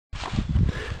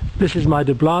This is my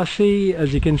Blasi.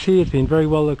 As you can see, it's been very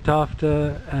well looked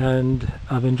after and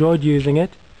I've enjoyed using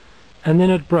it. And then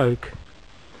it broke.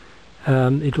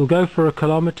 It will go for a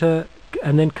kilometer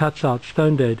and then cuts out,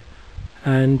 stone dead.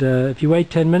 And if you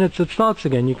wait 10 minutes it starts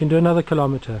again. You can do another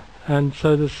kilometer, and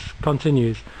so this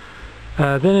continues.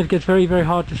 Then it gets very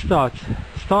hard to start.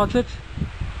 Start it,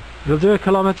 it'll do a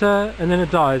kilometer and then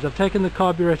it dies. I've taken the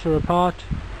carburetor apart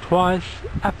twice,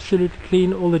 absolutely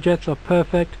clean, all the jets are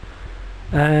perfect,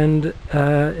 and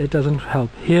it doesn't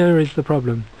help. Here is the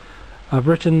problem. I've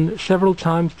written several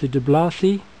times to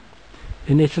Blasi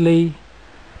in Italy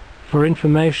for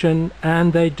information,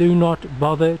 and they do not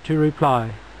bother to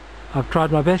reply. I've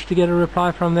tried my best to get a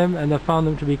reply from them, and I've found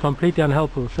them to be completely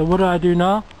unhelpful. So what do I do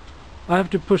now? I have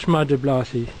to push my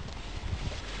Blasi.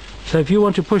 So if you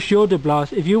want to push your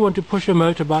Blasi, if you want to push a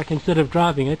motorbike instead of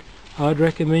driving it, I would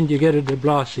recommend you get a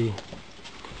Blasi,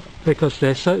 because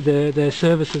their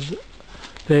services,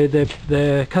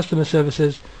 their customer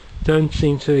services don't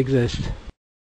seem to exist.